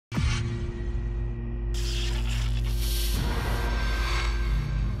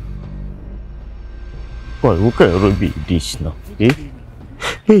Boy, who can rubbish this now? Eh?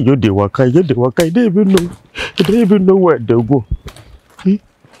 Hey, you the waka, they don't even know where they go. Eh?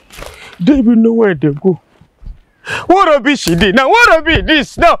 They even know where they go. What rubbish he did? Now what rubbish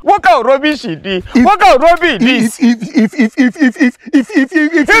this? Now what kind of rubbish he did? What kind of rubbish this? If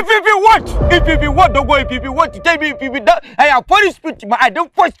you what don't go if you want to tell me if you that I have force spit in my eye,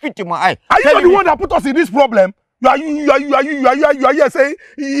 don't force spit in my eye. Are you not the one that put us in this problem? You are here saying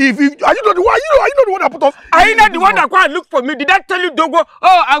if are you not the one? Are you not the one that put us? Are you not the one that go and look for me? Did I tell you don't go?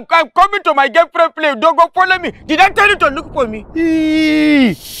 Oh, I'm coming to my girlfriend place. Don't go follow me. Did I tell you to look for me?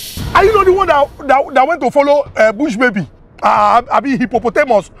 Are you not the one that went to follow bush baby? I mean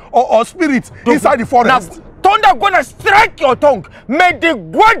hippopotamus or spirit inside the forest. Now, thunder gonna strike your tongue. May the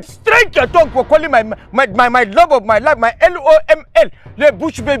God strike your tongue for calling my love of my life, my LOML, the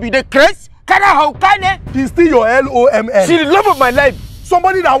bush baby, the crest. She's still your LOML. She's the love of my life.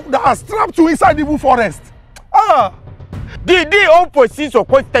 Somebody that has trapped you inside the forest. The opposites or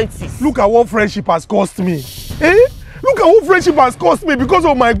constancies. Look at what friendship has cost me. Eh? Look at what friendship has cost me because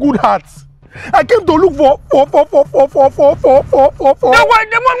of my good heart. I came to look for. No, the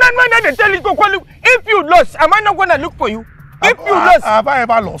moment they tell you to call you. If you lost, am I not gonna look for you? If you lost, have I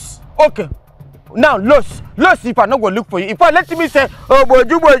ever lost? Okay. Now lost if I not gonna look for you. If I let me say, oh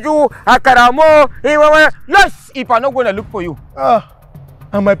boju, akaramo, lost if I not gonna look for you.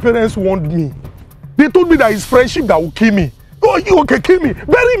 And my parents warned me. They told me that it's friendship that will kill me. Oh, you okay, kill me.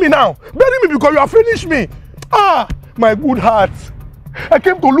 Bury me now. Bury me because you have finished me. My good heart. I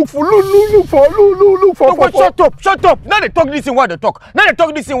came to look for. Shut up. Now they talk this in what they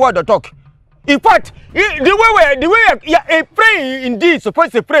talk. In fact, the way a prayer indeed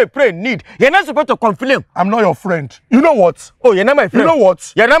supposed to pray need. You're not supposed to complain. I'm not your friend. You know what? Oh, you're not my friend. You know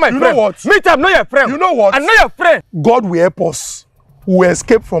what? You're not my friend. You know what? Me, I'm not your friend. You know what? I'm not your friend. God will help us. We will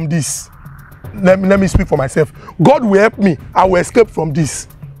escape from this. Let me speak for myself. God will help me. I will escape from this.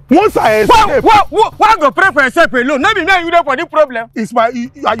 Once I escape. Why go pray for yourself alone? Not be me you there for the problem. It's you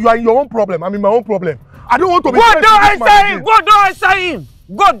are in your own problem. I'm in my own problem. I don't want to be. God don't answer him. God don't answer him.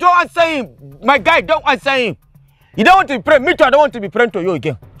 God don't answer him. My guy, don't answer him. You don't want to pray. Me too, I don't want to be praying to you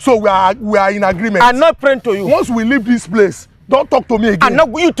again. So we are in agreement. I'm not praying to you. Once we leave this place, don't talk to me again. I'm not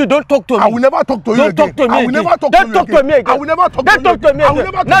you too, don't talk to me. I will never talk to you again. Don't talk to me I will never talk to you again. Don't talk to me again. I will never talk to you again. Don't talk to me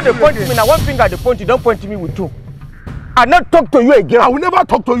again. Now they point me. Now one finger they point you. Don't point to me with two. I not talk to you again. I will never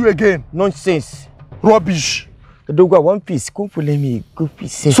talk to you again. Nonsense. Rubbish. Don't go one piece. Go for me. Go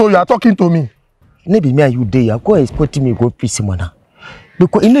piece. So you are talking to me? Maybe me and you there. Go expect me go piece mana.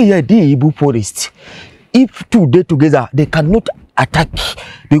 Because in the year the Igbo forest, if two they together, they cannot attack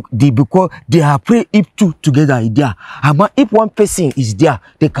because they are prey. If two together is there, but if one person is there,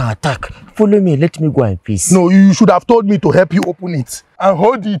 they can attack. Follow me. Let me go and peace. No, you should have told me to help you open it and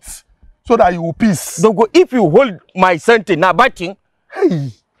hold it so that you will peace. Don't go. If you hold my sentence, nabating.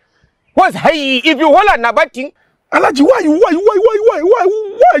 Hey, what's hey? If you hold a nabating. ALHAJI, why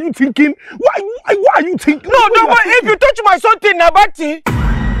are you thinking? Why are you thinking? No, if you touch my something, nabati.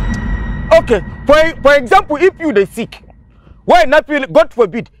 Okay, for example, if you the sick, why not feel? God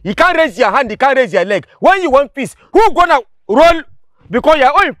forbid, you can't raise your hand, you can't raise your leg. When you want peace, who gonna roll? Because you're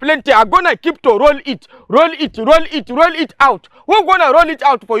all plenty, I'm gonna keep to roll it out. Who gonna roll it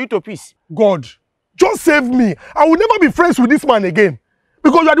out for you to peace? God, just save me. I will never be friends with this man again.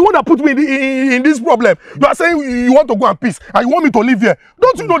 Because you are the one that put me in this problem. You are saying you want to go and peace and you want me to live here.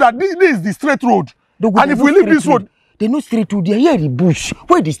 Don't you know that this is the straight road? And if we leave this road, they no straight road. They are here in the bush.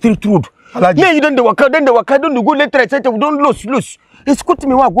 Where the straight road? ALHAJI. Yeah, you don't the waka, don't go later, etc. We don't lose. It's good to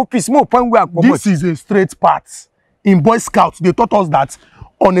me. Go peace more. This is a straight path. In Boy Scouts, they taught us that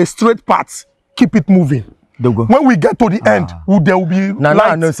on a straight path, keep it moving. When we get to the end, there will be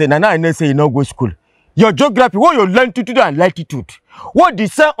light. I know say you no go school. Your geography, what your longitude and latitude, what the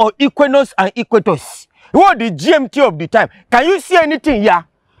sun or equinox and equators, what the GMT of the time. Can you see anything here?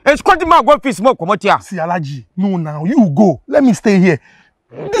 It's quite my go peace more come out here. See ALHAJI, no now, you go. Let me stay here.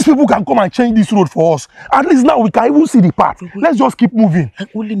 These people can come and change this road for us. At least now we can even see the path. Let's just keep moving. I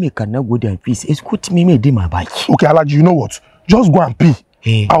only me cannot go there in peace. It's good me my bike. Okay, ALHAJI, you know what? Just go and pee.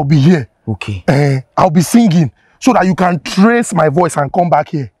 Hey. I'll be here. Okay. I'll be singing so that you can trace my voice and come back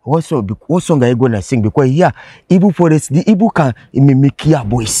here. What song are you gonna sing? Because here, Igbo forest, the Igbo can mimic your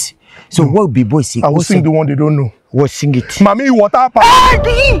voice. So what will be voice? I will sing the one they don't know. What sing it? Mami water park.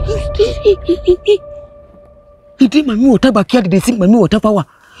 He did Mami water backyard. They sing Mami water power.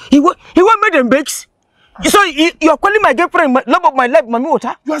 He want make them bakes. So you are calling my girlfriend love of my life, Mami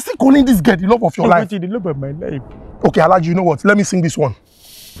water? You are still calling this girl the love of your life. The love of my life. Okay, ALHAJI, you know what? Let me sing this one.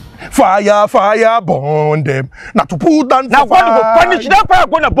 Fire, burn them. Now to put down. Now when you go punish that fire,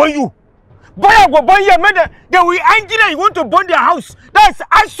 gonna burn you. Boy go burn here, man. They will angry that you want to burn their house. That's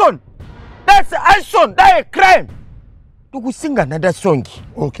arson. That's arson. That's a crime. You will sing another song.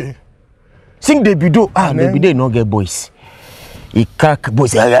 Okay. Sing the video. Ah, the video no get boys. He crack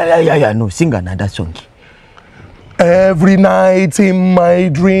boys. Yeah. No, sing another song. Every night in my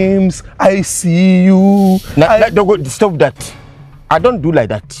dreams, I see you. Now, don't go stop that. I don't do like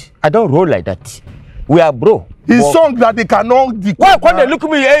that. I don't roll like that. We are bro. It's song that they cannot. Why can't they look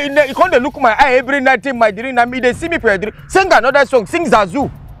me? You can't look my eye every night in my dream. I mean, they see me for a dream. Sing another song. Sing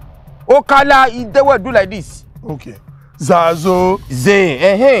Zazu. Okala, they will do like this. Okay. Zazo.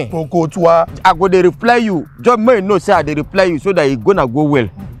 Ze. Pokotwa. I go they reply you. Just may know say they reply you so that it's gonna go well.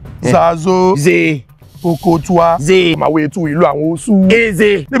 Zazo. Ze. Pokotwa. Ze. My way to Ilu and Osu.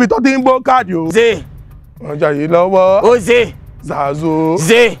 Ze. They be talking about cardio. Ze. Oja Ilowo. Oh ze. Zazo.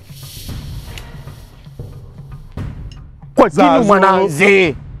 Ze. Continue mana.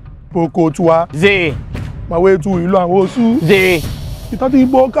 Ze. Pokotwa. Ze. My way to Ilu and Osu. Ze. They talking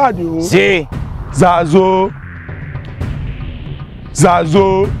about cardio. Ze. Zazo.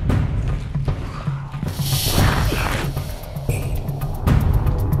 Zazo.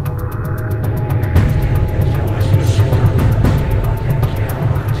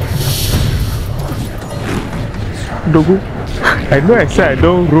 Dogo, I know I said I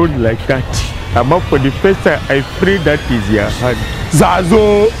don't roll like that. I'm up for the first time. I pray that is your hand.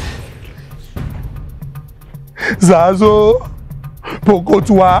 Zazo. Zazo.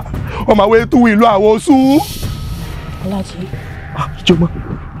 Pokotwa. On my way to Ilu and Osu. ALHAJI. Juma.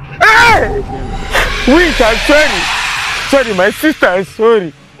 Hey! Wait, I'm sorry. Sorry, my sister, I'm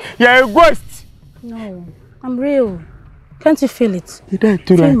sorry. You're a ghost. No, I'm real. Can't you feel it? You don't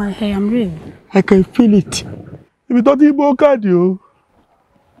Feel right. my hair, I'm real. I can feel it. You be talking about cardio.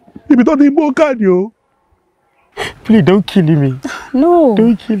 You be talking about cardio. Please don't kill me. No,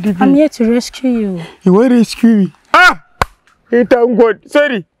 Don't kill me. I'm here to rescue you. You want to rescue me? Ah! Hey, thank God.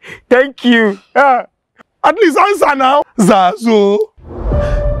 Sorry. Thank you. Ah! At least answer now. Zazo.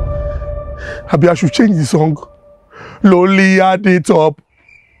 Abi, I should change the song. Lonely at the top.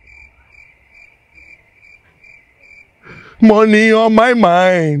 Money on my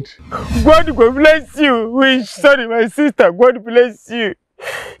mind. God will bless you. Wish, sorry, my sister. God bless you.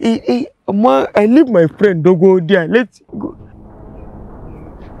 I leave my friend. Don't go there. Let's go.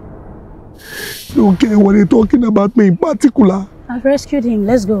 Okay, what are you talking about me in particular? I've rescued him.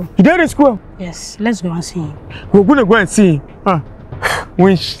 Let's go. You don't rescue him? Yes, let's go and see him. We're going to go and see him. Ah.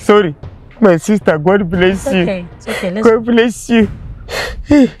 Wish, sorry. My sister, God bless you. It's okay, let's go. God bless you.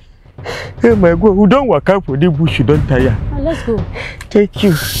 Hey, my God. Who don't work out for the bush, you don't tire. Let's go. Thank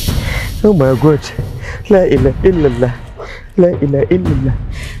you. Oh my God. La ilaha illallah. La ilaha illallah.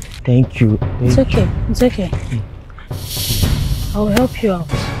 Thank you. It's okay. It's okay. I will help you out.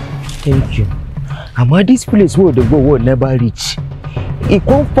 Thank you. Amma this place where the go will never reach. It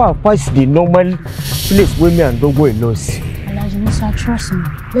can't far past the normal place where me and Dogo are lost. ALHAJI, MUSA, trust me.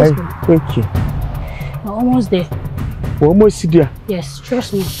 Let's go. Thank you. We're almost there. We're almost there. Yes,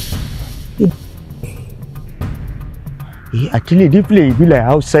 trust me. Actually, this place be like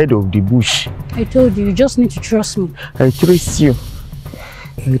outside of the bush. I told you, you just need to trust me. I trust you.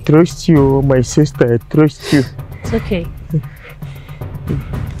 I trust you, my sister. I trust you. It's okay.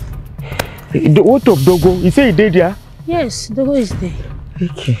 What of Dogo? You say he did there? Yes, Dogo is there.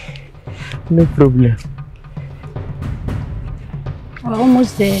 Okay. No problem. We're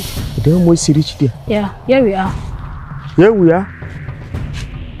almost there. They almost reached there. Yeah, here we are. Here we are.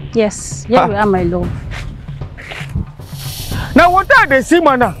 Yes, here we are, my love. Now what are they see,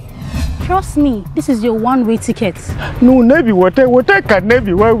 man? Trust me, this is your one-way ticket. No, never water can never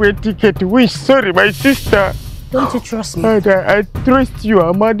be one-way ticket. Wish, sorry, my sister. Don't you trust me? I trust you,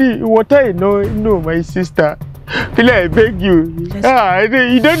 Amadi. Water, no, my sister. Please, I beg you.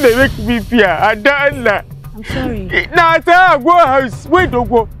 You don't make me fear. I'm sorry. Now, I go house. Wait, don't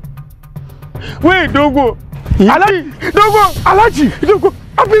go. ALHAJI, Dogo.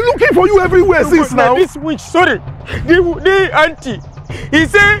 I've been looking for you everywhere since now. This witch, sorry. The auntie. He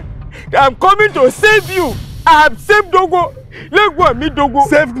said, I'm coming to save you. I have saved Dogo. Let go and meet Dogo.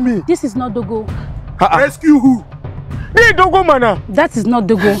 Saved me. This is not Dogo. Rescue who? Hey, Dogo, man. That is not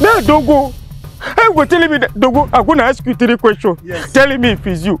Dogo. No, Dogo. I'm going to tell me that, Dogo. I'm going to ask you 3 questions. Yes. Tell me if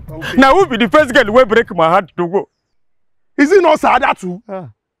it's you. Okay. Now, who will be the first girl who will break my heart, Dogo? Is it not Sada too?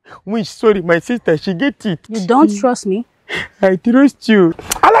 Wish, sorry, my sister, she get it. You don't trust me? I trust you.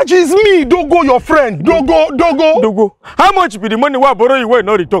 ALHAJI is me, Dogo, your friend. Dogo. How much be the money I borrow you when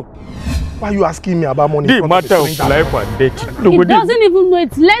not return? Why are you asking me about money? The matter of life and death. He doesn't even know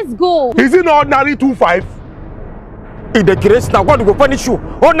it. Let's go. Is it not ordinary 2.5? In the grace now, God will punish you.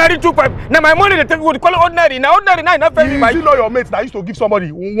 Ordinary 2.5. Now my money they take would call it ordinary. Now ordinary now enough very much. You know your mates that used to give somebody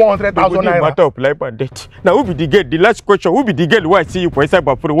 100,000 naira. Matter of life and death. Now who be the girl? The last question. Who be the girl? Why I see you for inside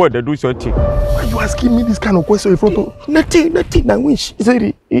for the world they do something? Why are you asking me this kind of question in front of? Nothing. I wish.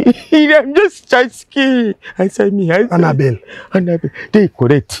 Sorry. I'm just asking. Answer me. Annabelle. They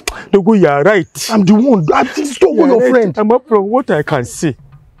correct. Dogo, you are right. I'm the one. I'm just your friend. I'm up from what I can see.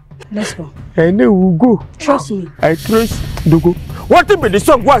 Let's go. I know we'll go. Trust me. I trust Dogo. What if the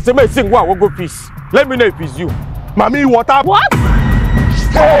song was a sing one will go peace? Let me know if it's you. Mommy, water. What?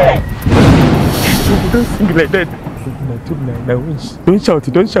 Hey! Don't sing like that. Don't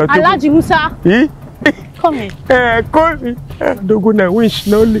shout. ALHAJI Musa. Eh? Come here. Call me. Dogo na wish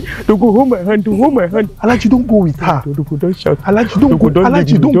no only. Dogo hold my hand. ALHAJI, don't go with her. Dogo don't shout. ALHAJI, don't go.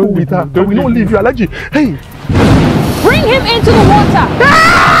 ALHAJI, don't go with her. We don't leave you, ALHAJI. Hey. Bring him into the water.